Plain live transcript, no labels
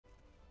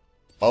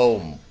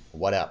Boom!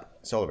 What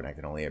up?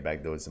 SoloRenektonOnly. I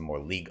back those some more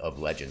League of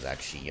Legends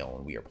action,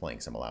 and we are playing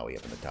some Illaoi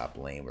up in the top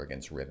lane. We're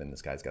against Riven.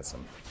 This guy's got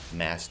some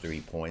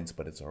mastery points,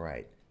 but it's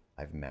alright.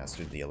 I've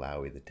mastered the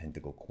Illaoi, the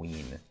Tentacle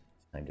Queen.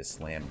 Time to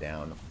slam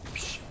down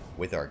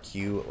with our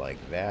Q like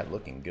that.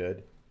 Looking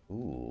good.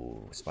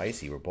 Ooh,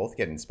 spicy. We're both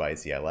getting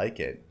spicy. I like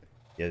it.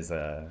 He has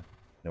no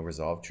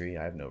Resolve Tree.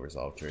 I have no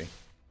Resolve Tree.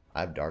 I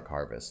have Dark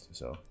Harvest,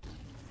 so...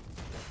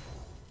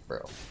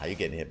 Bro, how you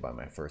getting hit by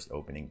my first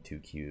opening 2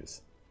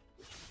 Qs?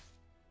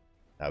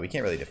 We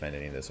can't really defend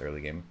any of this early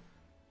game.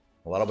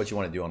 A lot of what you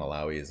want to do on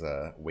Illaoi is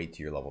wait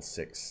till you're level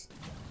 6.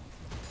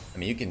 I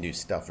mean, you can do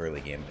stuff early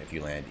game if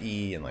you land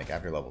E and like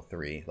after level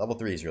 3. Level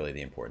 3 is really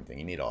the important thing.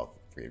 You need all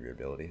 3 of your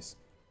abilities,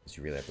 because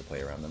you really have to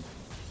play around them.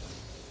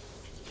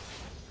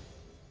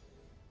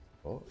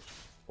 Oh,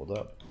 hold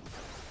up.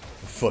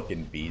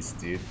 Fucking beast,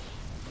 dude.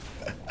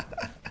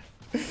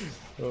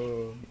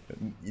 Oh,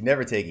 you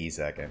never take E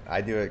second.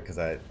 I do it because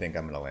I think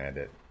I'm going to land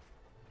it.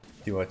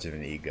 Too much of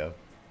an ego.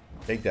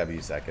 Take W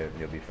second,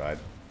 you'll be fine.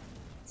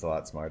 It's a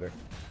lot smarter.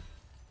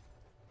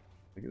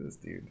 Look at this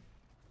dude.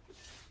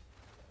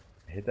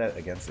 I hit that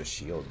against the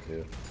shield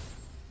too.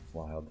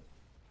 Wild.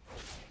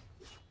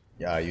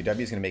 Yeah, your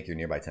W is gonna make your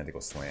nearby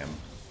tentacle slam.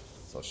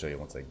 So I'll show you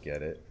once I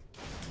get it.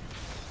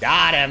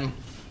 Got him!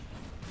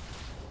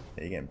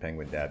 Yeah, you're getting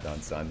penguin dabbed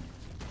on, son.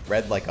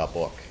 Read like a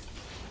book.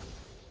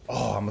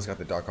 Oh, I almost got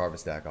the Dark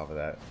Harvest stack off of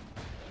that.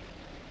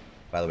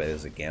 By the way,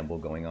 there's a gamble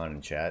going on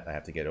in chat. I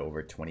have to get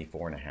over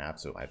 24.5,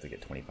 so I have to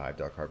get 25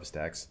 Dark Harvest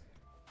stacks.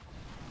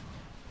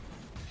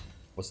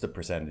 What's the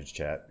percentage,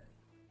 chat?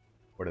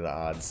 What are the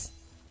odds?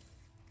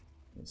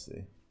 Let's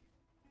see.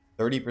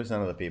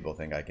 30% of the people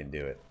think I can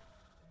do it.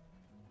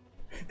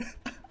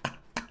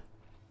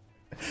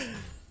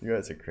 You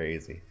guys are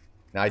crazy.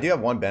 Now, I do have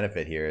one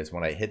benefit here, is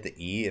when I hit the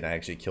E and I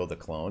actually kill the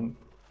clone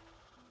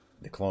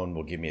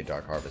will give me a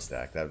Dark Harvest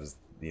stack. That was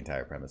the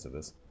entire premise of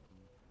this.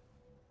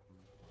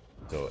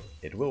 So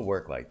it will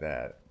work like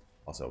that.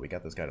 Also, we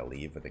got this guy to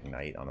leave with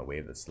Ignite on a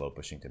wave that's slow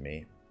pushing to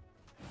me.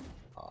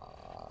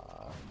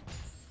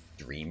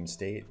 Dream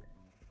State?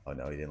 Oh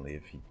no, he didn't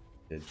leave. He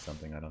did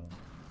something, I don't know.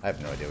 I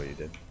have no idea what he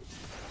did.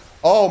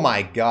 Oh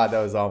my god,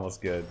 that was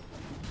almost good.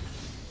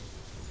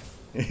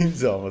 He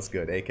was almost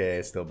good,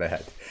 aka still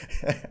bad.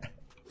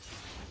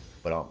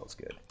 But almost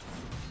good.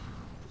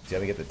 See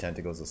how we get the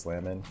tentacles to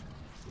slam in?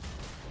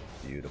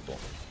 Beautiful.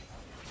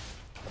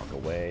 Walk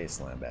away,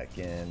 slam back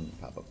in,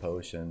 pop a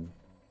potion.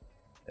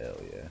 Hell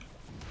yeah.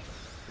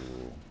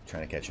 Ooh,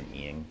 trying to catch him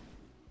eating.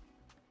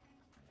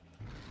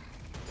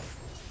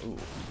 Ooh.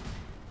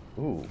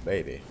 Ooh,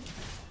 baby.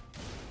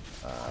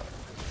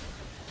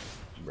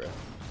 Bruh.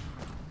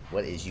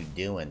 What is you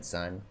doing,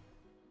 son?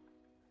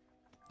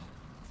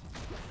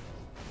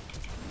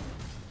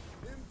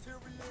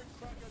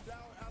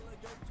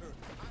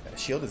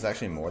 Shield is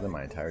actually more than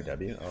my entire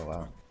W? Oh,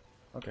 wow.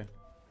 Okay.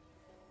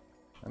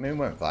 I mean, we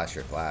went flash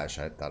or flash.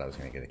 I thought I was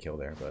going to get a kill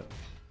there, but...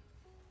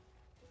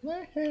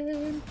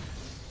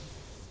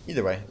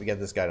 Either way, we get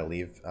this guy to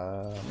leave.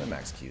 I'm going to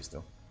max Q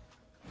still.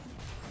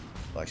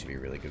 Will actually be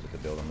really good with the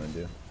build I'm going to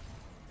do.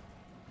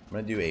 I'm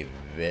going to do a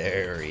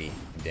very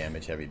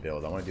damage-heavy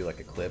build. I want to do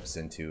like Eclipse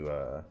into...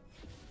 No,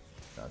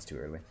 it's too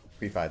early.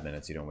 Pre 5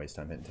 minutes, you don't waste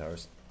time hitting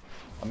towers.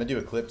 I'm going to do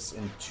Eclipse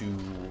into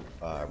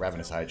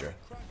Ravenous Hydra.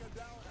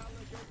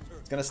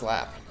 It's going to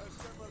slap.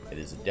 It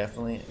is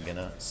definitely going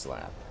to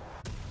slap.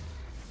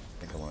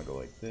 I think I want to go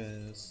like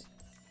this.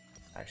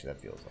 Actually,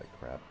 that feels like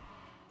crap.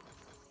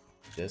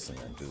 This and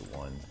then do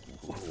one.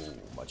 Ooh,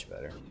 much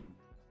better.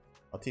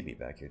 I'll TP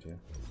back here too.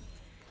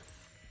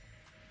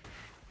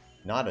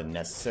 Not a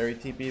necessary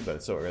TP, but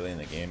it's so early in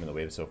the game and the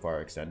wave is so far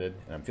extended,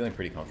 and I'm feeling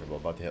pretty comfortable.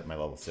 About to hit my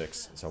level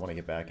 6, so I want to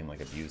get back and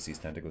like abuse these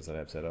tentacles that I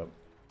have set up.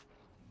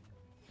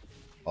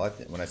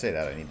 When I say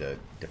that, I need to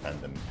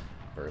defend them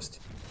first.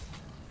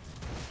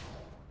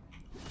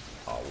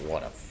 Oh,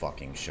 what a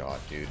fucking shot,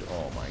 dude!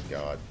 Oh my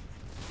god.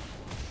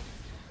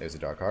 There's a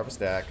Dark Harvest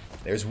stack.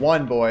 There's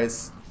one,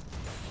 boys.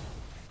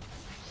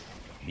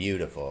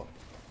 Beautiful.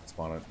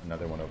 Spawn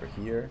another one over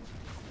here.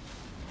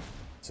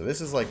 So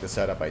this is like the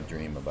setup I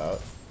dream about.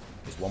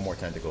 Just one more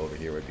tentacle over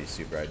here would be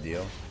super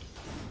ideal.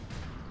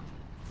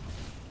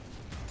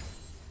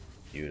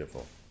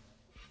 Beautiful.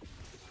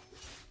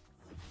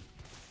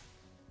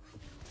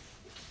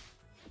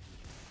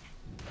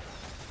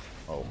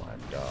 Oh my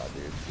god,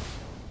 dude.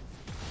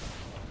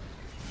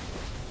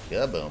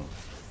 Kaboom.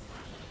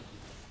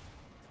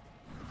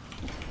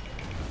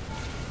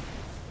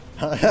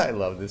 I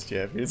love this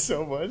champion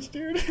so much,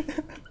 dude.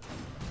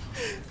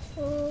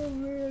 Oh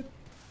man.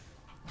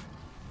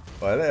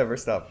 Why did I ever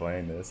stop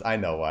playing this? I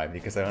know why,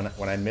 because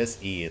when I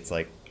miss E, it's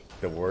like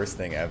the worst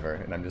thing ever,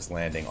 and I'm just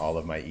landing all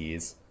of my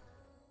E's.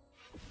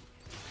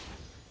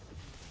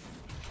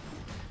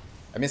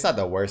 I mean, it's not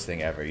the worst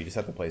thing ever, you just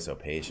have to play so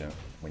patient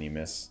when you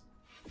miss.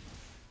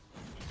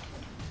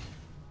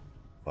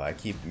 But I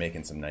keep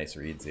making some nice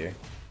reads here.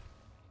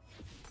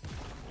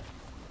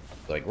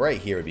 Like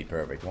right here would be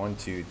perfect. 1,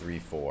 2, 3,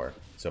 4.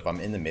 So if I'm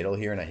in the middle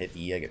here and I hit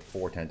E, I get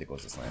 4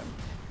 tentacles to slam.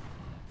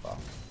 Wow.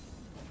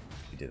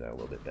 We did that a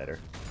little bit better.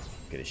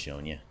 Could have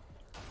shown you.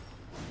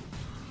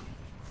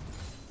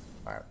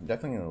 Alright, I'm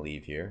definitely going to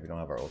leave here. We don't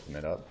have our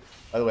ultimate up.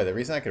 By the way, the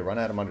reason I could run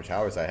at him under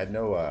tower is I had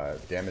no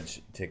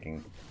damage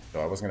ticking.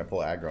 So I wasn't going to pull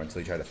aggro until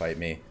he tried to fight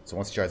me. So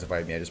once he tries to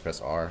fight me, I just press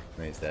R, and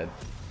then he's dead.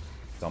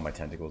 So all my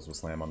tentacles will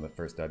slam on the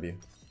first W.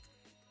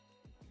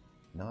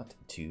 Not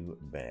too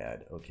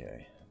bad.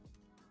 Okay.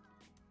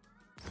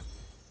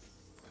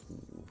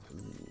 Ooh.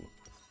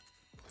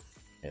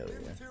 Hell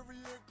yeah.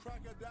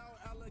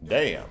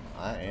 Damn,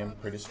 I am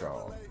pretty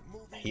strong.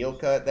 Heal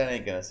cut? That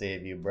ain't gonna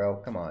save you, bro.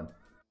 Come on.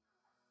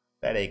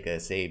 That ain't gonna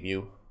save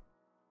you.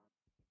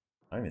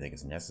 I don't even think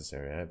it's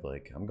necessary.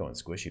 I'm going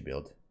squishy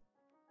build.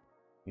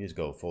 You just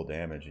go full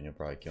damage and you'll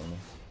probably kill me.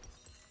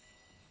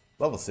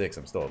 Level 6,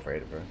 I'm still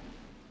afraid of her.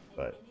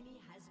 But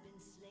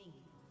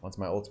once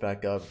my ult's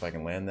back up, if I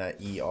can land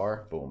that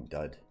ER, boom,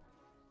 dud.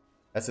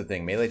 That's the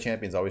thing. Melee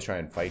champions always try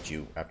and fight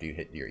you after you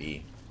hit your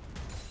E.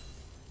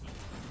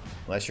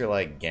 Unless you're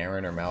like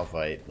Garen or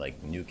Malphite,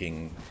 like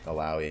nuking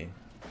Illaoi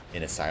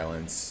in a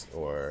silence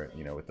or,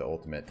 you know, with the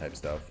ultimate type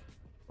stuff.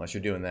 Unless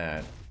you're doing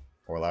that,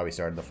 or Illaoi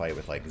started the fight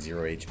with like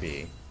 0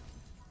 HP.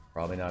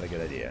 Probably not a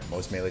good idea.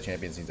 Most melee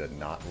champions need to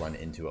not run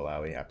into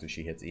Illaoi after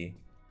she hits E.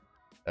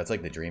 That's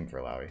like the dream for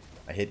Illaoi.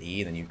 I hit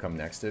E, then you come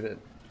next to it.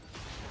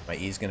 My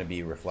E is going to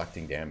be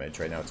reflecting damage.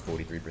 Right now it's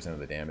 43% of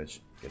the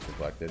damage gets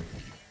reflected.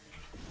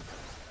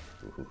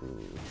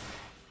 Ooh.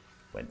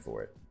 Went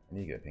for it. I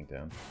need to get a pink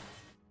down.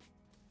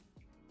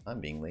 I'm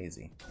being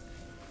lazy.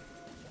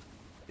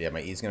 Yeah,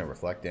 my E is going to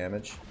reflect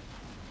damage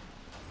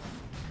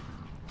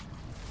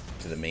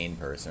to the main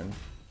person.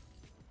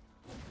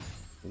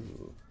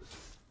 Ooh.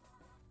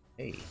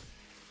 Hey.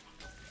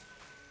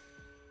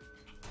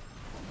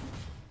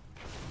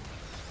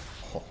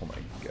 Oh my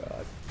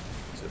god.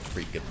 It's a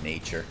freak of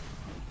nature.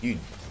 You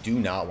do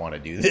not want to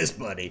do this,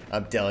 buddy.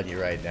 I'm telling you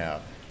right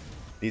now.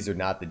 These are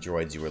not the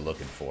droids you were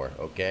looking for,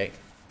 okay?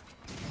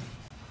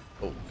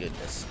 Oh,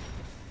 goodness.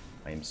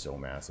 I am so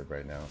massive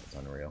right now. It's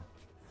unreal.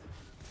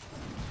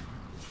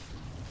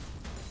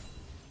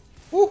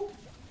 Woo!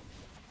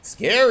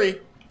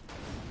 Scary!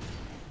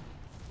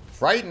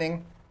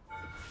 Frightening!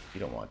 You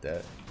don't want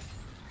that.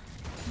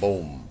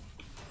 Boom.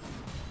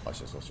 Watch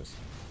this, watch this.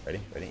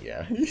 Ready? Ready?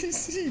 Yeah.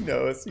 He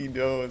knows, he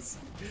knows.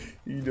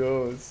 He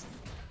knows.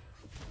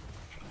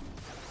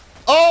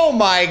 Oh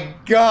my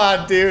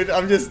god, dude.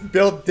 I'm just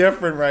built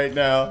different right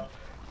now.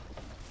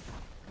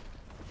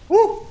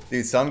 Woo!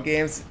 Dude, some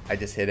games, I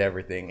just hit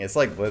everything. It's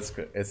like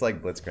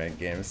Blitzcrank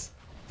games.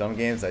 Some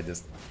games, I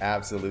just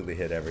absolutely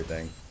hit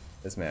everything.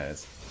 This man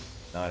is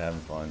not having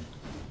fun.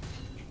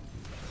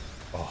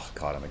 Oh,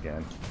 caught him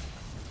again.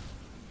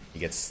 He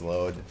gets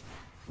slowed.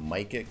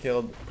 Might get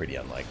killed. Pretty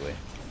unlikely.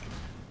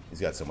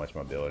 He's got so much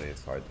mobility,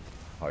 it's hard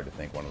to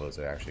think one of those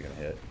are actually going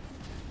to hit.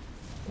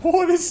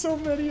 Oh, there's so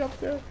many up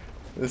there.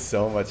 There's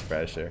so much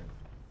pressure.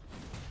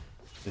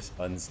 Just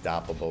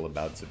unstoppable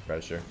amounts of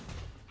pressure.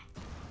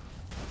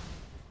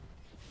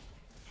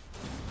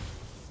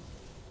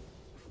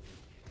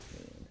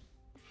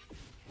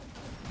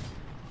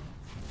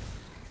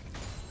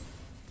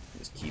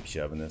 Just keep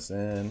shoving this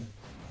in.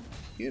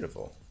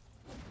 Beautiful.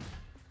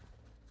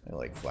 They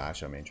like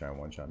flash on me and try and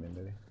one-shot me,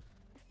 maybe.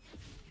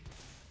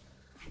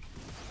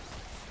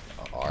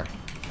 R.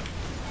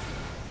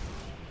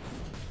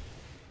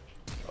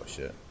 Oh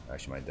shit. I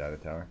actually might die to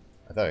tower.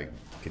 I thought I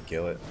could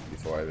kill it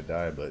before I would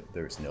die, but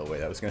there was no way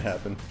that was gonna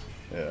happen.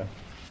 Yeah.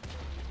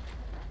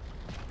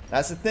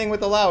 That's the thing with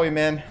Illaoi,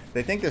 man.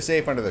 They think they're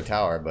safe under their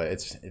tower, but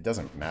it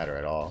doesn't matter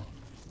at all.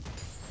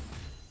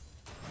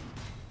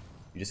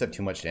 You just have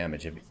too much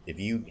damage. If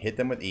you hit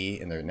them with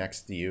E and they're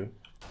next to you,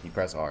 you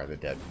press R, they're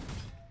dead.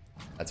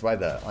 That's why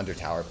the under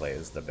tower play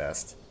is the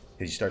best.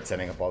 Because you start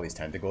setting up all these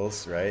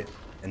tentacles, right?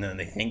 And then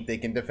they think they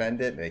can defend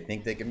it, they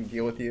think they can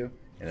deal with you,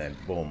 and then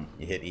boom,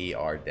 you hit E,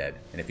 R, dead.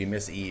 And if you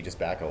miss E, you just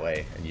back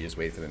away, and you just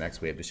wait for the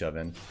next wave to shove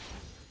in.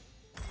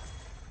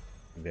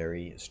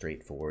 Very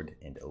straightforward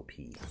and OP.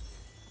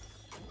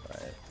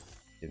 Alright,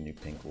 get a new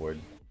pink ward.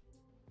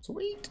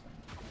 Sweet!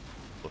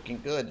 Looking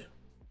good.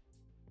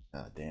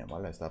 Ah, damn, why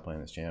did I stop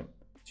playing this champ?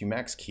 So you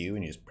max Q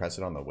and you just press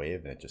it on the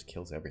wave and it just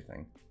kills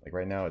everything. Like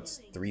right now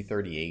it's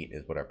 338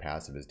 is what our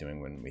passive is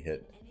doing when we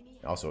hit.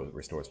 Also it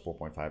restores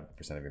 4.5%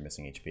 of your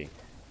missing HP.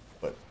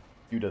 But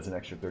Q does an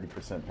extra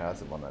 30%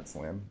 passive on that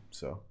slam.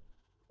 So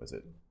was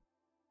it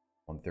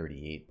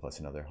 138 plus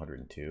another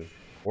 102?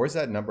 Or is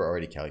that number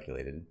already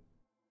calculated?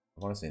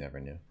 I honestly never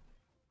knew.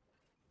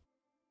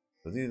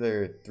 So it's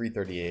either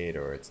 338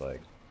 or it's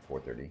like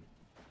 430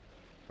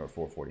 or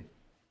 440.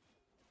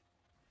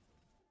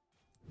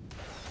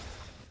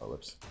 Oh,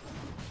 whoops.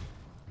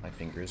 My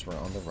fingers were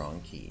on the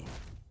wrong key.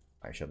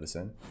 Alright, shove this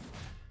in.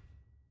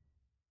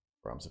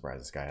 Bro, I'm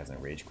surprised this guy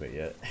hasn't rage quit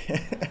yet.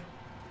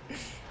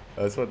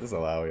 That's what this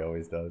Illaoi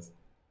always does.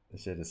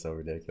 This shit is so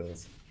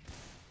ridiculous.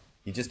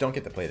 You just don't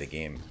get to play the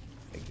game.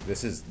 Like,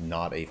 this is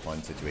not a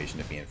fun situation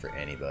to be in for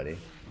anybody.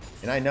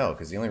 And I know,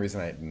 because the only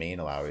reason I main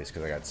Illaoi is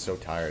because I got so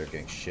tired of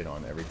getting shit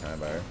on every time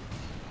by her.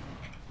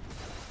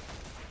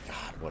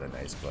 God, what a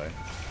nice play.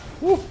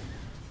 Woo!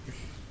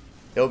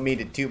 Don't mean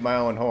to toot my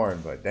own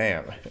horn, but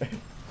damn.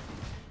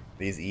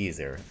 These E's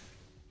are...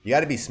 You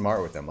gotta be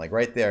smart with them. Like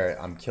right there,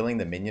 I'm killing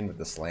the minion with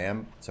the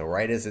slam. So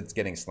right as it's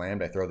getting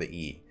slammed, I throw the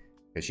E.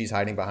 Because she's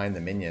hiding behind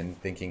the minion,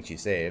 thinking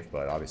she's safe,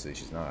 but obviously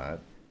she's not.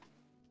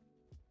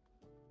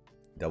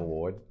 Double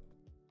ward.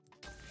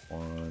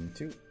 1,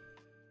 2.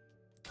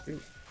 2.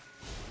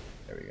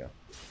 There we go.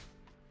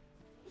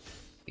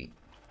 E.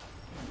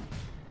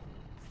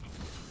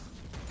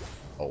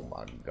 Oh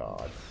my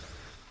god.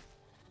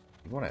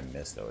 Even when I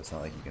miss though, it's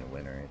not like you can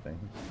win or anything.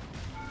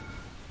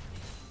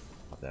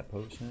 Pop that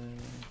potion.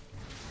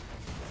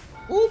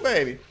 Ooh,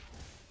 baby!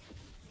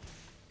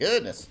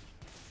 Goodness!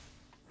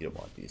 You don't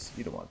want these.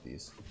 You don't want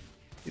these.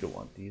 You don't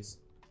want these.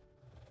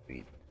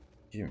 Sweet.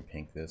 Did you even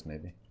pink this,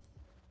 maybe?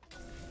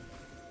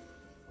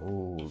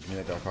 Oh, give me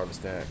that Dark Harvest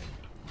stack.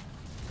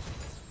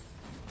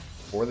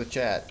 For the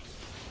chat.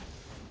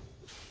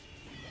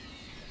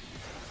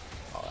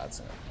 Oh,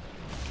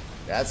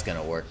 that's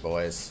gonna work,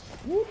 boys.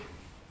 Woo.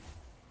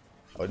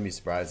 I wouldn't be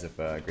surprised if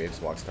Graves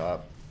walks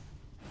top.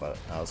 But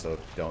I also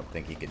don't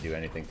think he could do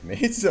anything to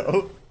me,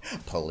 so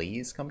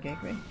please come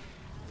gank me.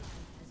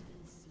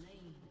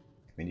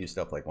 We can do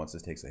stuff like once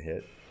this takes a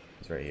hit.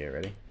 He's right here,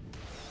 ready?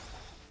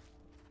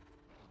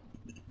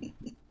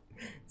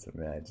 So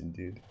imagine,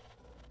 dude.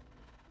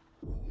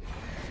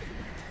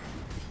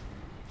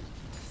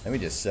 Let me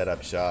just set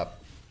up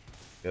shop.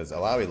 Because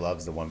Illaoi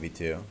loves the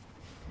 1v2.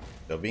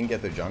 So if we can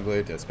get their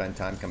jungler to spend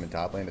time coming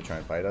top lane to try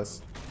and fight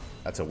us,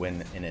 that's a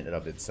win in and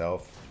of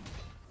itself.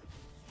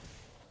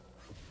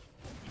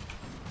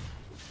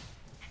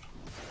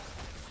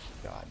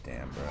 God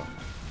damn, bro.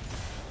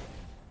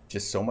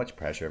 Just so much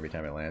pressure every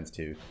time it lands,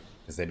 too.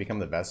 Because they become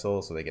the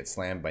vessel, so they get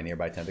slammed by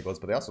nearby tentacles,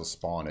 but they also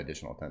spawn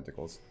additional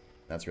tentacles.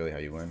 That's really how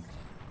you win.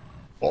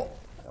 Oh,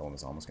 that one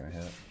was almost going to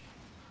hit.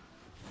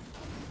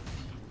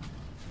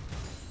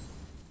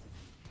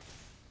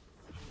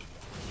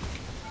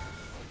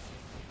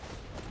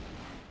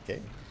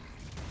 Okay.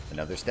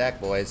 Another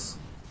stack, boys.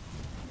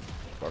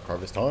 Dark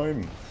Harvest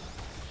time.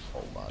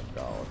 Oh my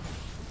god.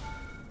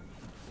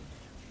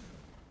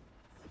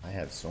 I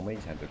have so many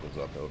tentacles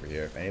left over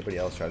here. If anybody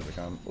else tries to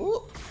come...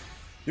 Ooh!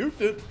 Duped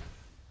it!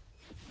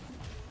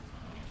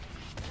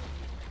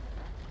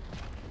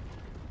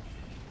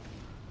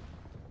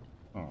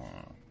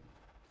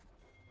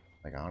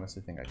 Like, I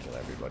honestly think I kill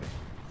everybody.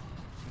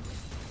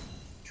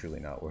 Truly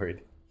not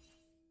worried.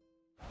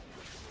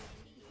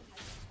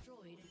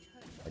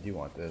 I do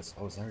want this.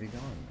 Oh, it's already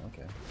gone.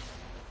 Okay.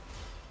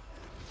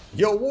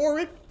 Yo,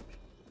 Warwick!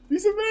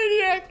 He's a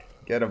maniac!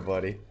 Get him,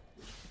 buddy.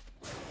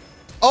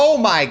 Oh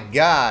my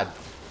god!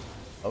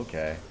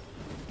 Okay.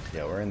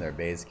 Yeah, we're in their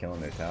base,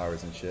 killing their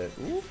towers and shit.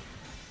 Ooh.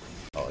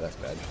 Oh, that's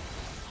bad.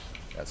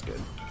 That's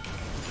good.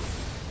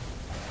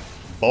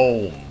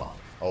 Boom!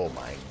 Oh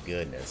my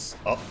goodness.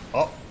 Oh,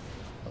 oh!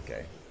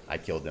 Okay. I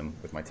killed him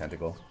with my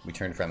tentacle. We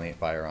turned friendly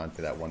fire on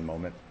for that one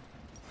moment.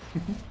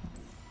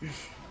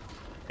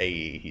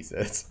 Hey, he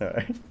says.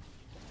 Alright.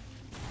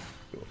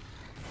 Cool.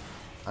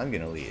 I'm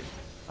gonna lead.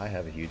 I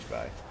have a huge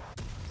buy.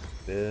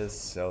 This,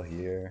 sell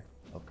here,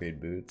 upgrade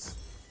boots.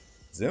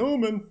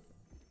 Zooming!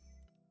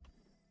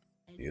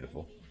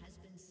 Beautiful.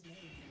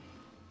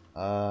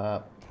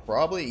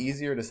 Probably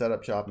easier to set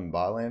up shop in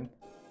bot lane.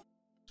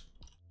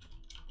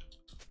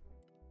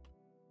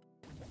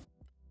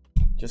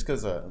 Just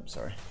because, I'm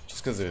sorry.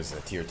 Just because there's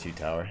a tier 2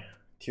 tower.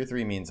 Tier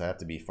 3 means I have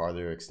to be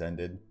farther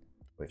extended,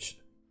 which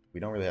we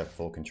don't really have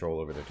full control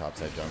over their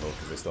topside jungle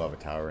because they still have a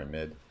tower in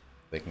mid.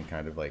 They can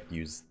kind of like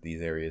use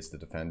these areas to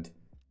defend.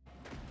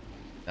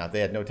 Now if they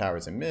had no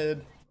towers in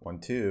mid, 1,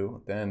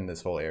 2, then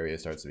this whole area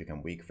starts to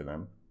become weak for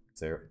them.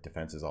 Their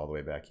defense is all the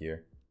way back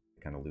here.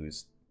 They kind of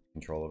lose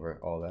control over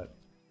all that.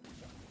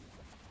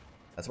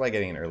 That's why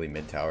getting an early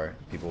mid tower,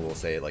 people will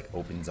say it like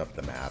opens up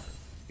the map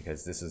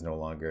because this is no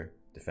longer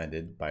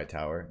defended by a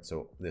tower.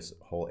 So this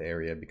whole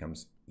area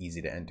becomes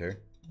easy to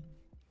enter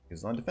because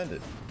it's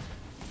undefended.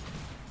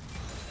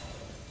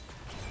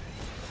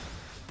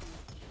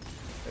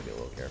 Gotta be a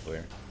little careful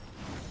here.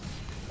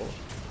 Oh.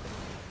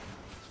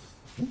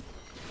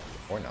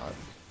 Or not.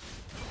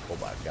 Oh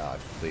my god,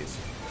 please.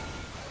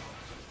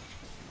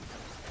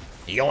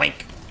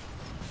 Yoink!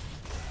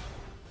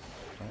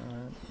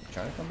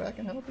 Trying to come back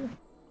and help you?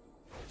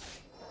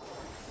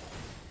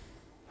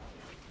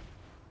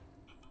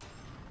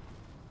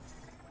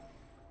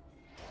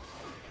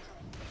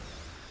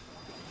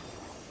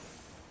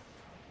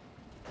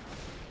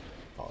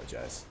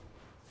 Apologize.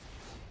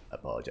 I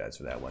apologize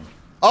for that one.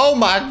 Oh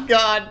my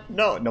god!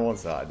 No, no one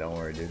saw it. Don't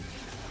worry, dude.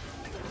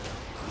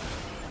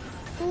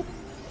 Boop.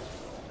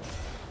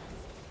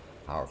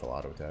 Powerful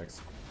auto attacks.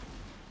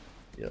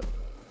 Yep,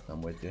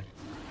 I'm with you.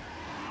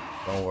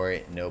 Don't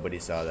worry, nobody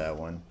saw that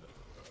one.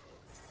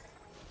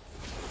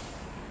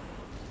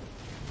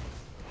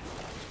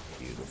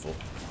 Beautiful.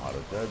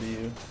 Auto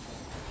W.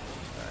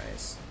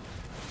 Nice.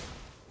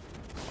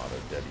 Auto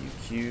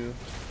WQ.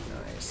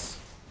 Nice.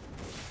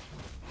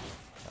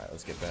 Alright,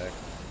 let's get back.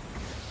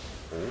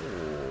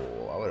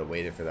 Oh, I would have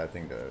waited for that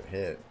thing to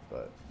hit,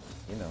 but,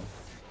 you know.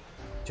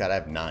 Chat, I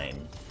have 9.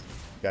 You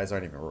guys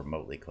aren't even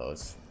remotely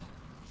close.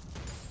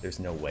 There's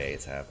no way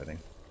it's happening.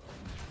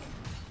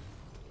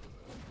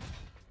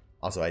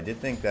 Also, I did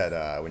think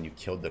that when you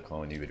killed the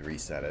clone, you would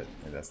reset it,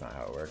 and that's not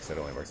how it works. It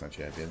only works on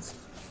champions.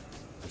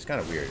 It's kind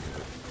of weird.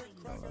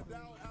 I don't know.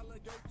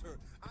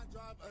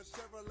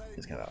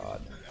 It's kind of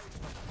odd.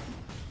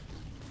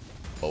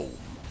 Oh,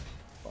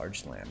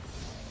 large slam.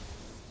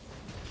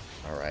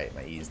 All right,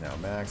 my E is now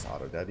max.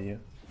 Auto W.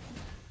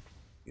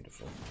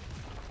 Beautiful.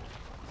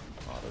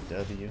 Auto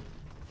W.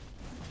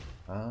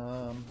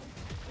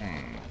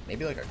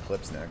 Maybe like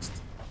Eclipse next.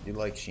 You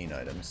like Sheen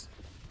items.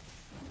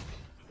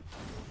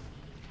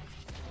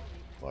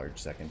 Large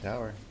second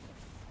tower.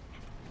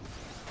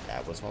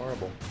 That was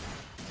horrible.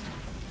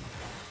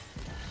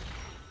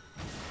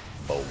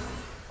 Oh.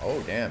 Oh,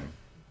 damn.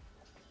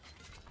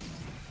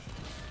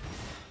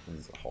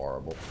 This is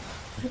horrible.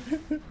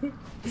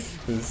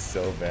 This is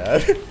so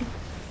bad.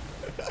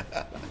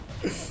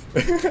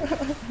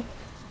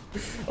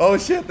 Oh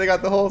shit, they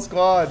got the whole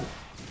squad.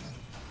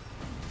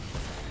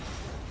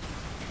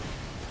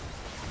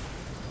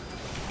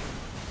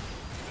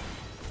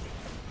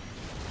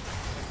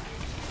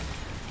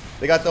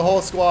 They got the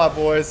whole squad,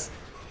 boys.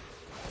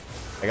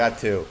 I got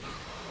 2.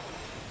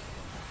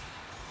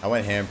 I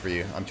went ham for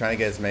you. I'm trying to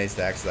get as many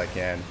stacks as I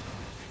can.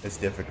 It's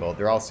difficult.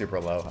 They're all super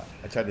low.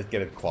 I tried to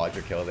get a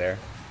quadra kill there.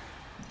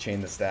 Chain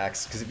the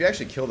stacks. Because if you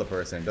actually kill the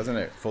person, doesn't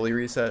it fully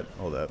reset?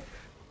 Hold up.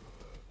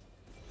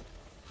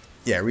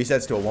 Yeah, it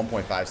resets to a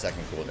 1.5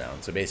 second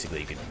cooldown. So basically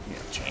you can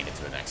chain it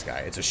to the next guy.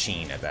 It's a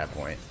Sheen at that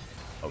point.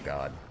 Oh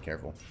god.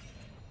 Careful.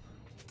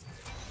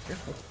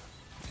 Careful.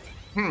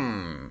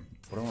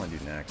 What do I want to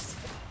do next?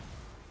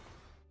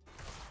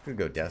 Could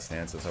go Death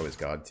Stance. That's always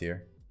god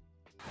tier.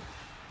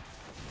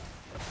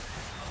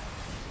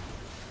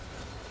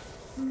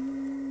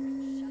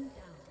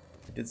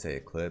 I did say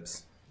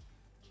Eclipse.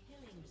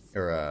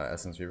 Or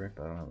Essence Reaver,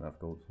 but I don't have enough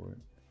gold for it.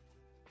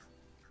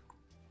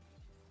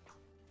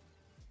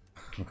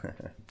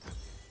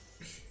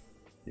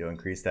 You'll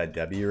increase that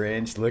W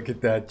range. Look at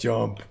that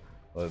jump.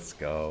 Let's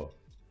go.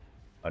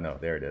 Oh no,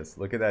 there it is.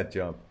 Look at that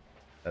jump.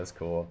 That's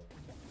cool.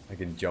 I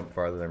can jump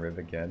farther than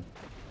Riven can.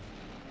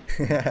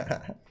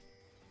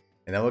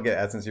 And then we'll get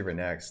Essence Reaver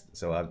next.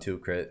 So we'll have 2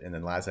 crit, and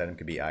then last item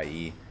could be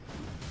IE.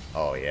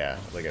 Oh yeah,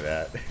 look at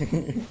that.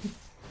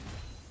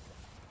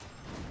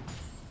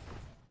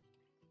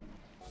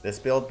 This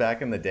build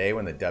back in the day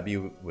when the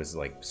W was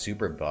like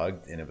super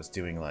bugged and it was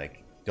doing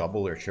like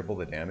double or triple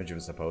the damage it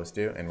was supposed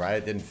to, and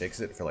Riot didn't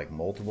fix it for like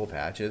multiple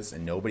patches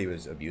and nobody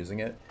was abusing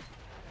it.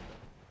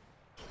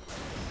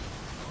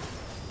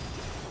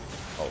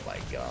 Oh my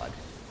god.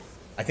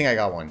 I think I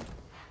got one.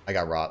 I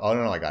got robbed. Oh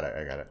no, I got it.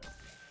 I got it.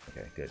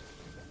 Okay, good.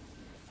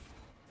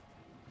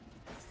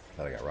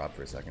 Thought I got robbed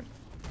for a second.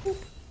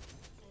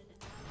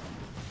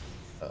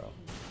 Uh-oh.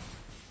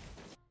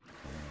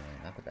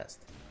 Not the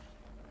best.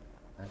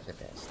 Not the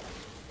best.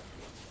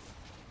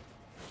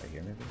 Right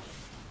here maybe?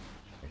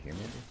 Right here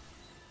maybe?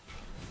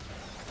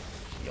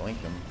 Yoink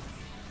them.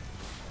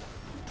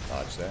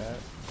 Dodge that.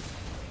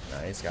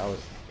 Nice. Got it.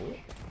 Ooh.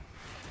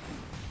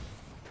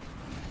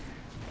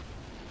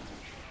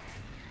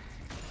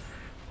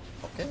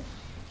 Okay.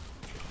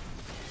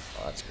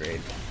 Oh, that's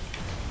great.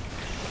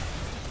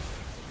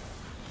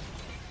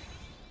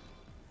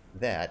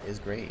 That is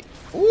great.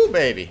 Ooh,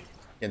 baby.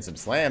 Getting some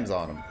slams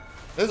on him.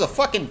 There's a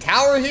fucking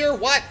tower here?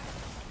 What?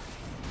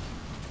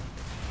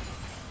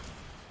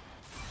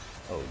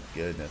 Oh,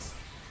 goodness.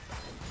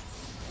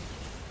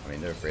 I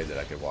mean, they're afraid that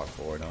I could walk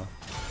forward, huh?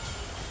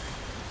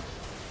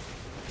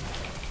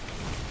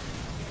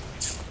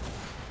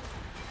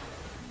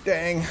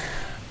 Dang.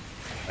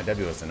 My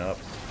W wasn't up.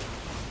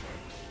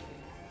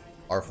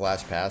 R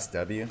flash past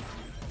W.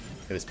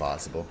 It was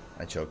possible.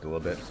 I choked a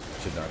little bit.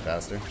 Should have done it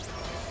faster.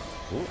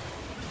 Ooh.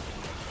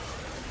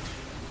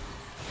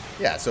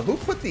 Yeah, so who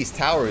put these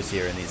towers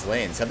here in these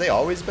lanes? Have they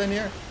always been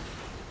here?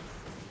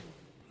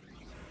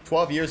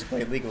 12 years of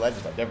playing League of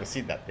Legends, I've never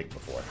seen that thing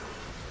before.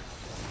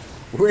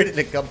 Where did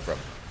it come from?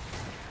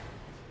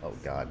 Oh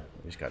god,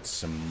 we just got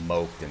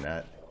smoked in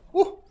that.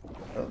 Woo!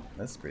 Oh,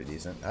 that's pretty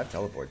decent. I have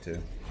teleport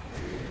too.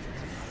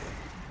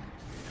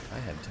 I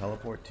have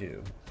teleport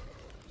too.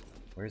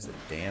 Where's the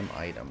damn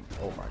item?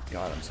 Oh my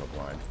god, I'm so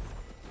blind.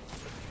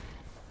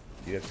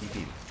 Do you have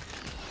TP?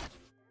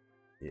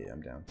 Yeah,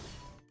 I'm down.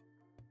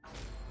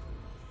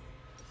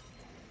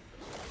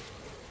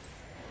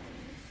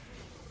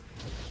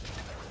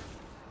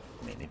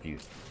 I mean, if you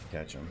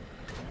catch him.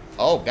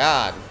 Oh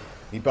god!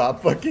 He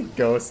popped fucking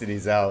ghost and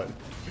he's out.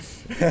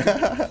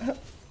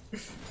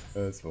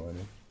 That's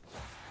funny.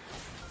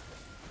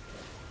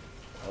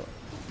 Oh,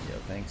 yeah,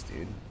 thanks,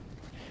 dude.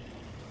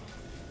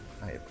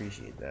 I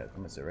appreciate that.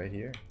 I'm gonna sit right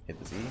here. Hit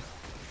the Z.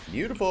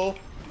 Beautiful!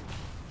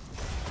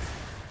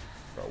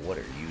 Bro, what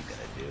are you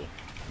gonna do?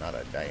 Not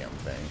a damn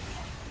thing.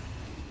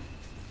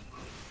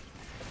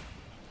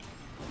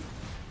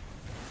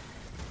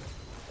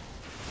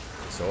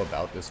 So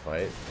about this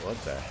fight.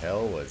 What the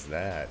hell was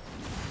that?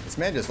 This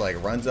man just like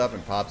runs up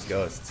and pops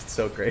ghosts. It's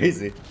so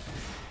crazy.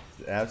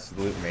 He's an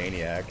absolute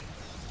maniac.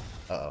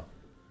 Uh-oh.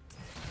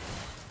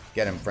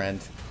 Get him, friend.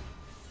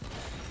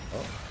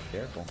 Oh,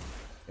 careful.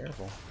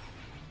 Careful.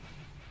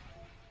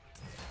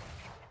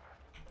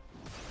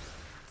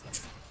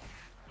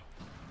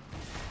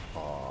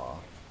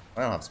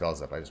 I don't have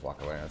spells up, I just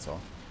walk away, that's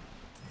all.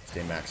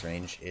 Stay max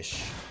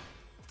range-ish.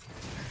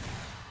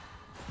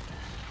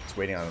 Just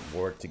waiting on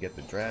Warwick to get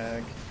the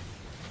drag.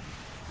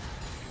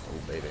 Oh,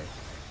 baby.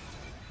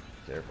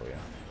 Careful, yeah.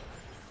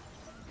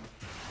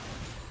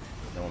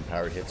 No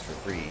empowered hits for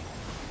free.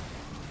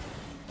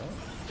 Oh.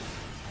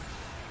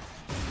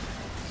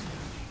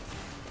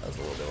 That was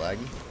a little bit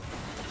laggy.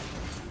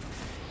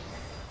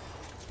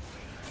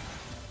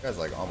 This guy's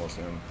like almost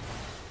in.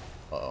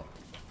 Uh-oh.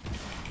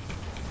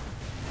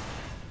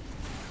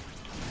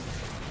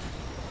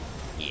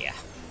 Yeah,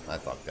 I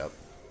fucked up.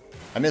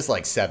 I missed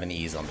like 7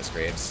 E's on the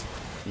scrapes.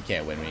 You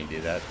can't win when you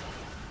do that.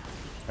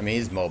 I mean,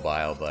 he's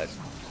mobile, but...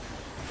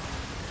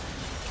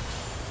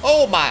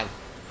 Oh my!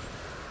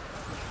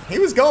 He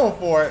was going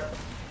for it.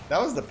 That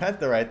was the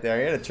penta right there.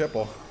 He had a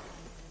triple.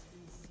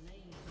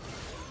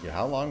 Yeah,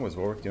 how long was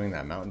Warwick doing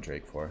that mountain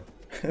drake for?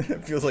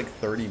 It feels like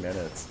 30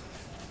 minutes.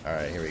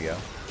 Alright, here we go.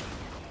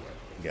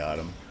 Got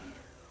him.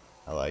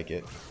 I like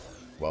it.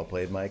 Well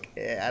played, Mike.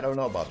 I don't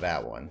know about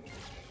that one.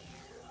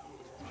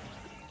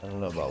 I don't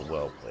know about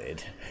well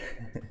played.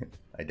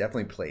 I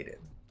definitely played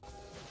it.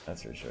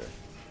 That's for sure.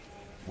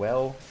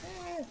 Well,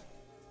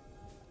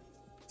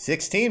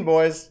 16,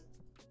 boys.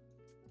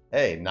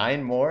 Hey,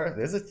 9 more.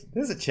 There's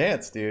a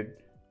chance, dude.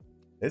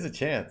 There's a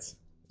chance.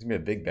 There's gonna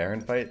be a big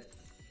Baron fight.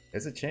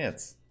 There's a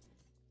chance.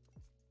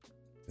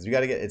 Because we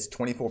gotta get, it's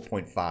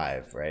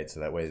 24.5, right?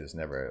 So that way there's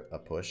never a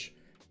push.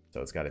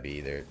 So it's gotta be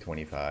either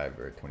 25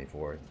 or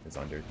 24. It's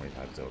under,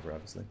 25 is over,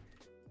 obviously.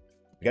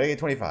 We gotta get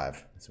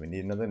 25, so we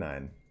need another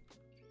 9.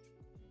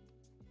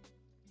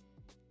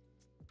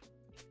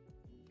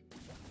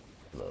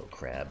 Hello,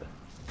 crab.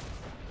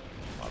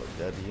 Auto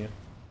W.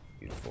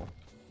 Beautiful.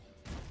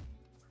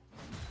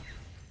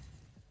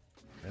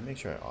 Let me make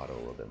sure I auto a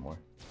little bit more.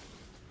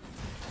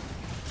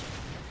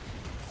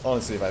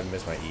 Honestly, if I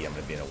miss my E, I'm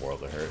gonna be in a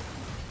world of hurt.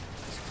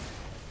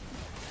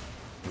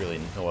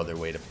 Really no other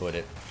way to put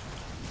it.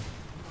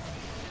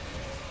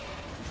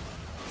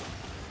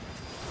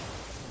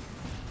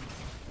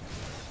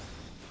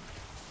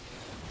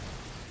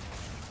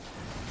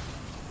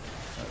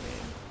 I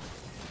mean,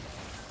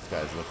 this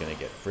guy's looking to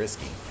get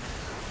frisky.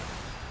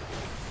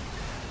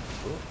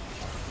 Ooh.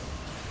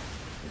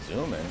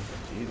 Zooming.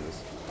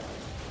 Jesus.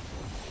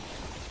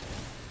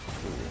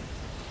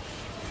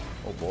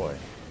 Ooh. Oh boy.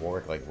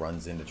 Warwick like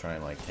runs in to try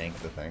and like tank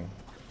the thing.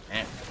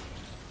 What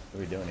are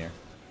we doing here?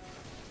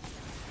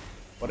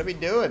 What are we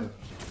doing?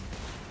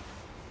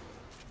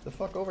 The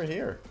fuck over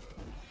here?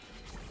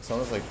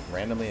 Someone's like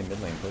randomly in mid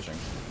lane pushing.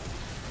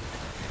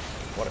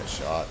 What a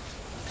shot.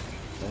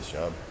 Nice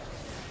job.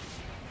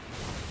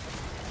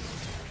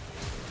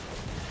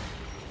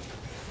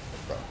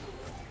 Bro.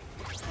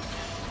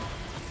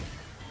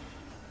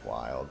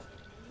 Wild.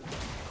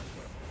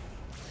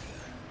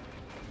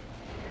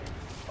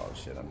 Oh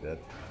shit, I'm dead.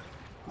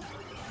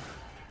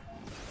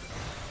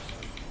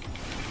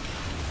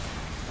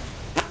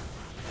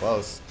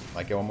 Close.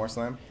 Might get one more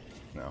slam?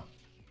 No.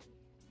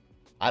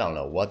 I don't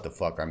know what the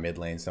fuck our mid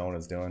lane zone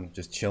is doing.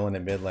 Just chilling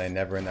in mid lane,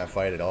 never in that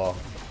fight at all.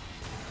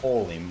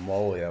 Holy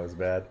moly, that was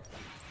bad.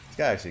 This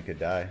guy actually could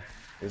die.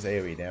 There's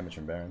AoE damage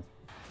from Baron.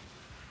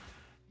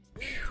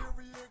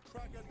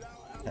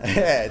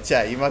 Yeah,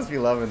 chat, you must be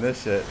loving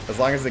this shit. As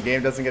long as the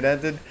game doesn't get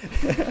ended.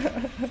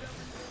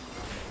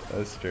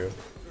 That's true.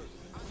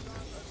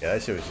 Yeah,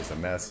 that shit was just a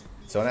mess.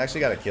 Someone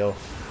actually got a kill.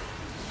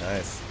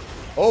 Nice.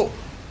 Oh,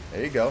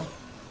 there you go.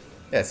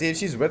 Yeah, see,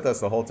 she's with us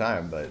the whole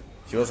time, but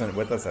she wasn't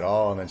with us at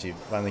all, and then she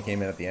finally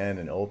came in at the end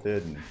and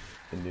ulted and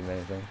didn't do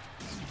anything.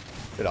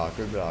 Bit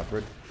awkward, bit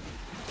awkward.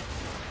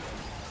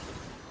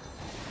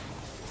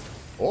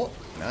 Oh,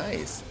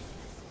 nice.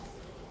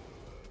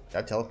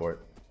 Got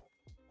teleport.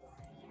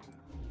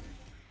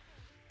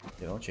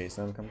 Yeah, don't chase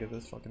them. Come get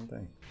this fucking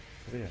thing.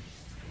 Over here.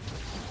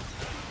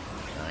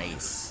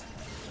 Nice.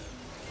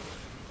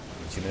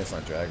 2 minutes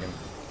on dragon.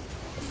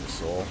 That's for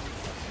soul.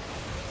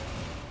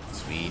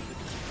 Sweet.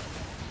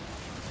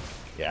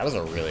 Yeah, that was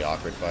a really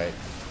awkward fight.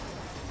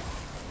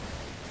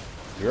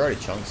 We were already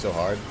chunked so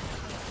hard.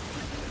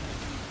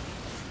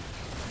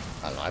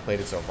 I don't know, I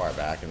played it so far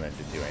back and then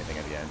didn't do anything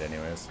at the end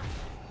anyways.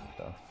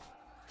 So,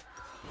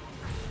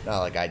 not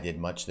like I did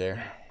much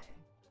there.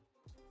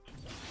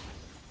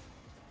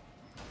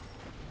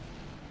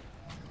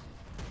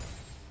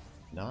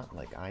 Not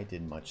like I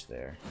did much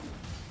there.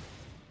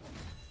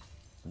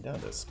 I'm down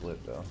to a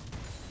split though.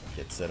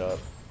 Get set up,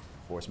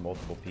 force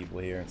multiple people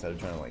here instead of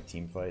trying to like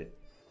team fight.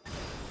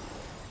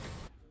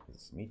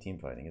 Me team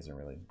fighting isn't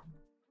really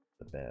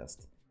the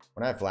best.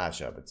 When I have flash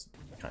up, it's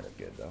kind of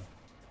good though.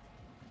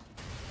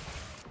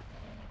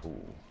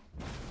 Ooh.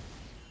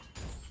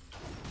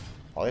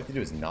 All I have to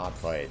do is not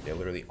fight. They're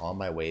literally on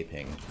my way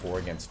ping, 4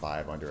 against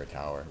 5 under a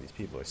tower. These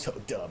people are so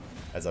dumb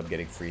as I'm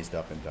getting freezed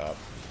up and top.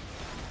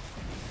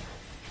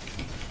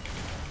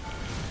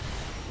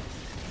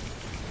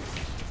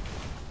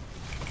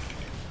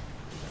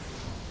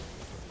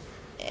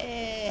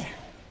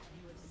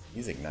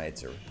 These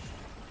ignites are...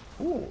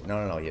 Ooh,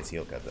 no, he has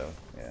heal cut though.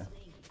 Yeah.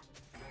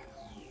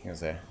 I was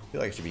gonna say, I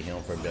feel like I should be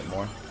healing for a bit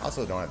more.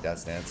 Also, don't have Death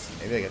Stance.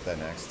 Maybe I get that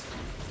next.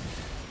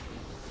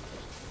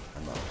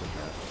 I'm not looking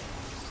at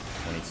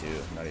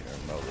 22. Not even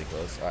remotely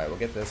close. Alright, we'll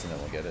get this and then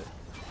we'll get it.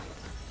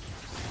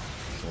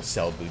 We'll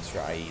sell boots for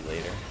IE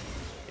later.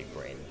 Big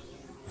brain.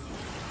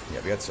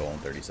 Yeah, we got soul in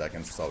 30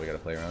 seconds. That's all we gotta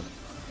play around.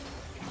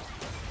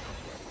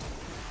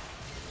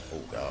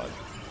 Oh god.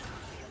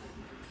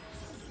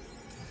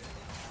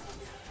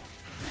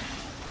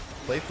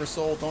 Play for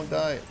soul, don't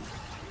die.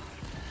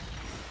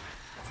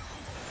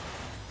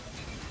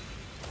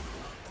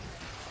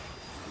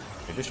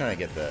 You're just trying to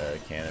get the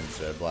cannons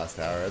to blast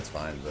tower, that's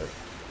fine, but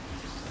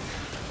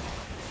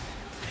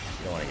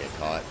you don't want to get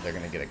caught. They're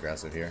going to get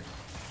aggressive here.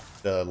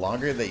 The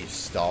longer that you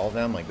stall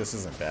them, like this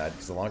isn't bad,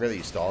 because the longer that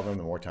you stall them,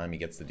 the more time he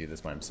gets to do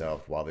this by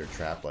himself while they're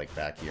trapped like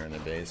back here in the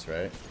base,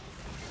 right?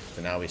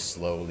 So now we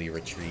slowly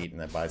retreat, and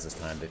that buys us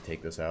time to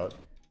take this out.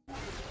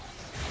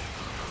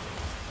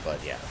 But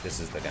yeah,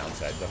 this is the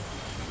downside though.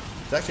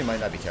 This actually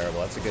might not be terrible.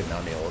 That's a good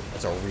Nami ult.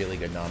 That's a really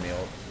good Nami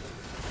ult.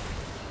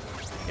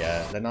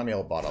 Yeah, that Nami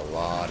ult bought a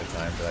lot of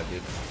time for that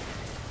dude.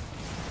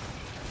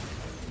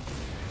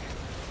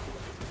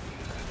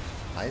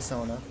 Hi,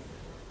 Sona.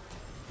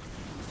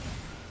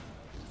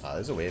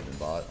 There's a wave in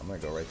bot. I'm gonna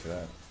go right to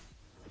that.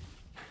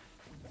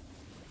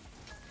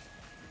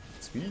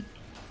 Sweet.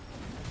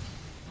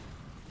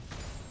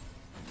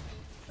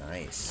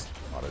 Nice.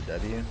 Auto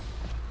W.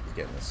 He's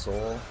getting the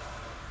soul.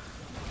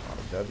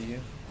 Auto W.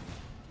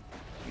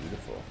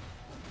 Beautiful.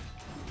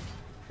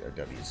 Their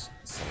W's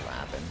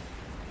slapping.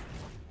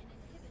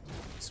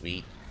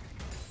 Sweet.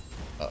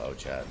 Uh-oh,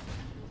 chat.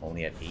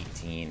 Only at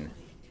 18.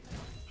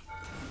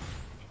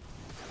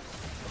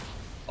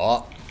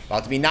 Oh,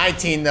 about to be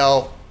 19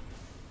 though.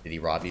 Did he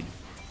rob you?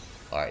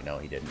 Alright, no,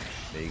 he didn't.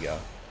 There you go.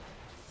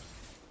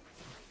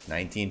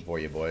 19 for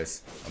you,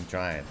 boys. I'm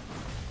trying.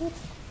 Whoop.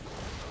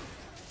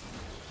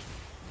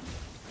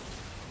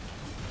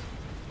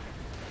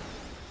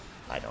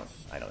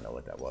 I don't know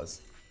what that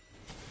was.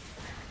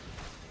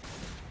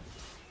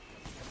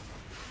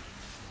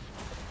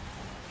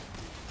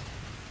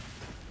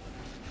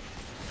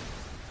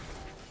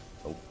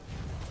 Oh.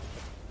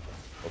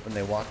 Hoping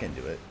they walk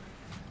into it.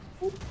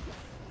 Whoop.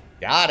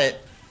 Got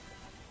it.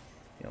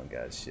 You don't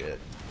got shit.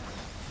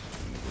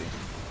 Easy.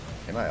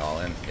 Am I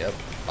all in? Yep.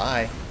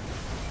 Bye.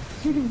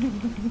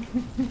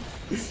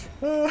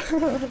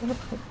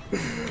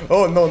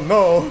 Oh no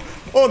no!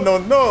 Oh no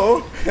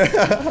no!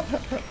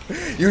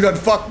 You done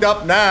fucked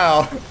up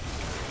now!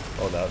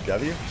 Hold up,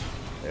 W.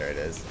 There it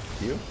is.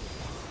 Q.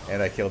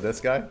 And I killed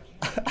this guy.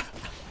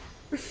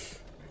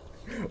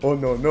 Oh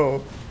no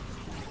no!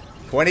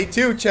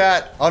 22,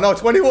 chat. Oh no,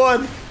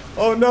 21.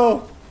 Oh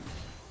no!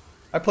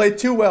 I played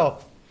too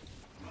well.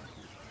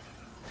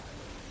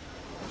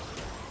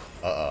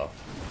 Uh oh.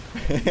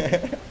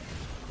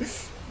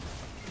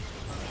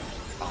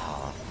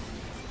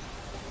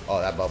 Oh,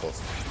 that bubbles.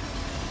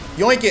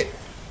 Yoink it!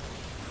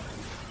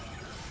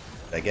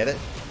 Did I get it?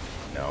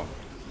 No.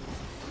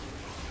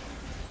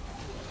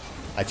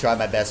 I tried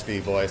my best for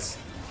you, boys.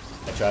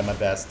 I tried my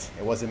best.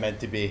 It wasn't meant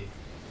to be.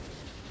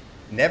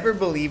 Never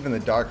believe in the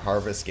Dark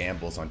Harvest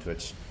gambles on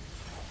Twitch.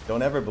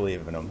 Don't ever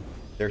believe in them.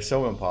 They're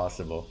so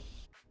impossible.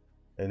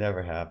 It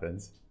never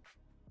happens.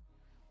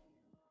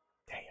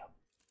 Damn.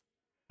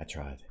 I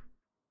tried.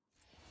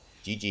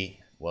 GG.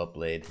 Well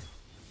played.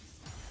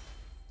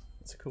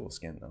 It's a cool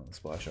skin though. The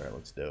splash art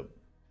looks dope.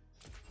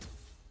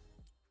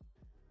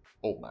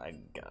 Oh my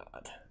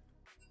god.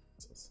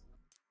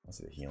 What's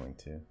the healing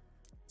too?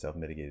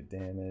 Self-mitigated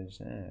damage.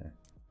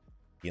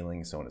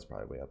 Healing, someone is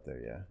probably way up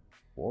there, yeah.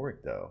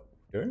 Warwick though.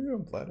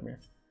 Damn, Vladimir.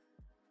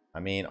 I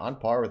mean, on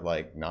par with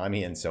like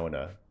Nami and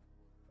Sona.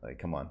 Like,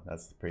 come on,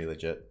 that's pretty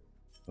legit.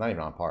 Not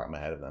even on par, I'm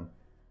ahead of them.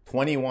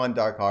 21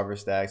 Dark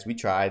Harvest stacks. We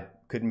tried,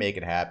 couldn't make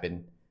it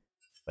happen.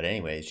 But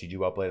anyways, GG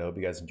well played. I hope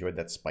you guys enjoyed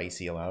that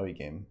spicy Illaoi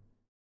game.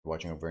 If you're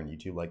watching over on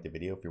YouTube, like the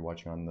video. If you're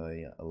watching on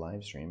the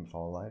live stream,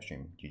 follow live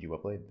stream. GG well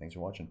played. Thanks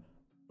for watching.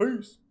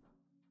 Peace.